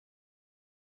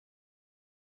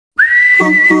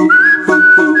Here's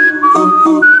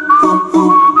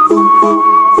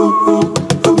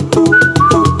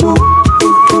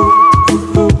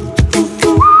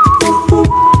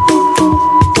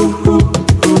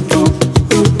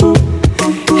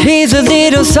a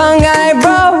little song I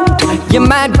wrote. You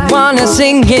might wanna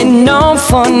sing it note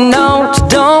for note.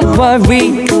 Don't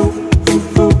worry,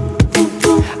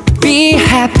 be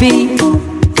happy.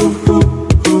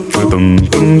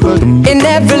 In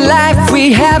every life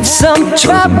we have some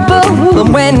trouble, but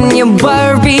when you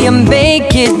worry and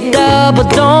make it double,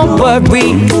 don't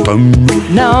worry,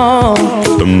 no,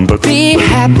 be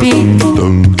happy.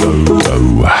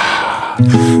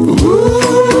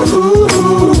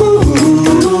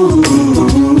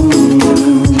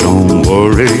 Don't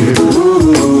worry,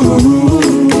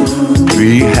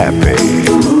 be happy.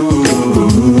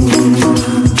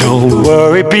 Don't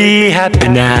worry, be happy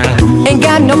now. Ain't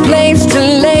got no place to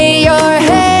lay your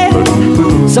head.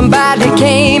 Somebody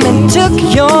came and took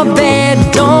your bed.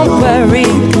 Don't worry,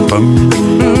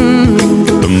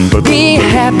 be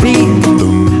happy.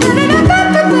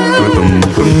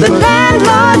 The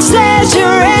landlord says your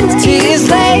rent is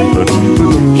late.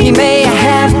 He may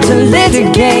have to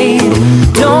litigate.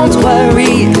 Don't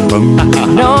worry,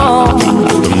 no,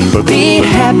 be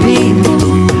happy.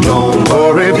 Don't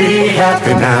worry, be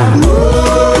happy now.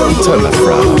 Turn that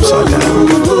frown upside down.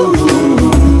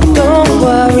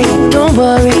 Don't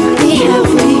worry, be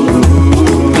happy.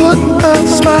 Put a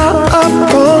smile up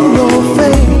on your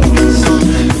face.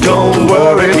 Don't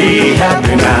worry, be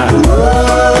happy now.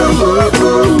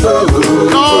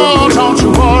 No, don't you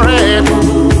worry.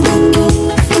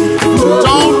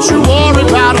 Don't you worry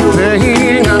about a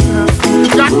thing. You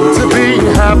got to be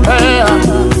happy.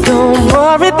 Don't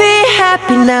worry, be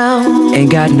happy now.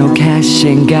 Ain't got no cash,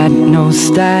 ain't got no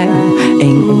style,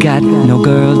 ain't got no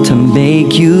girl to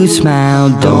make you smile.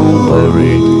 Don't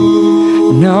worry,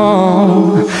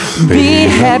 no, be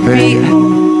happy.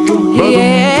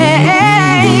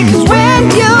 Yeah, 'cause when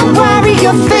you worry,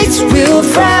 your face will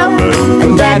frown,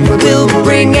 and that will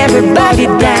bring everybody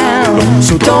down.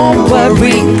 So don't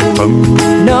worry,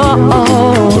 no,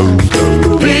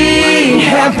 be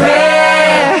happy.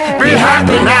 Be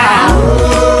happy now.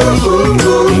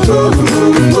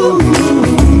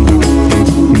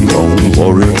 Don't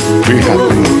worry, be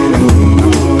happy.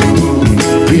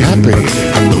 Be happy.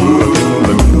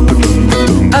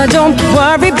 Don't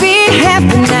worry, be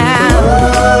happy now.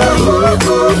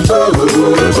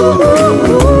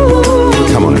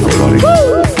 Come on, everybody.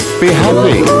 Be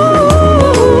happy.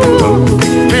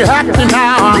 Be happy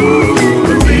now.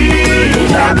 Be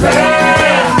happy.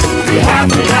 Be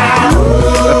happy now.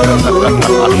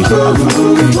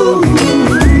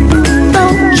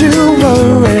 Don't you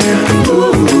worry.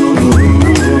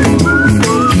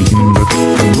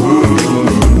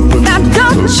 Now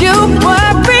don't you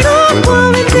worry, don't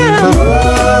worry now.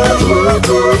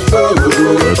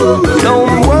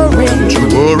 Don't worry, Don't you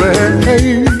worry.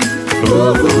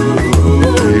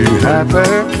 Be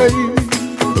happy.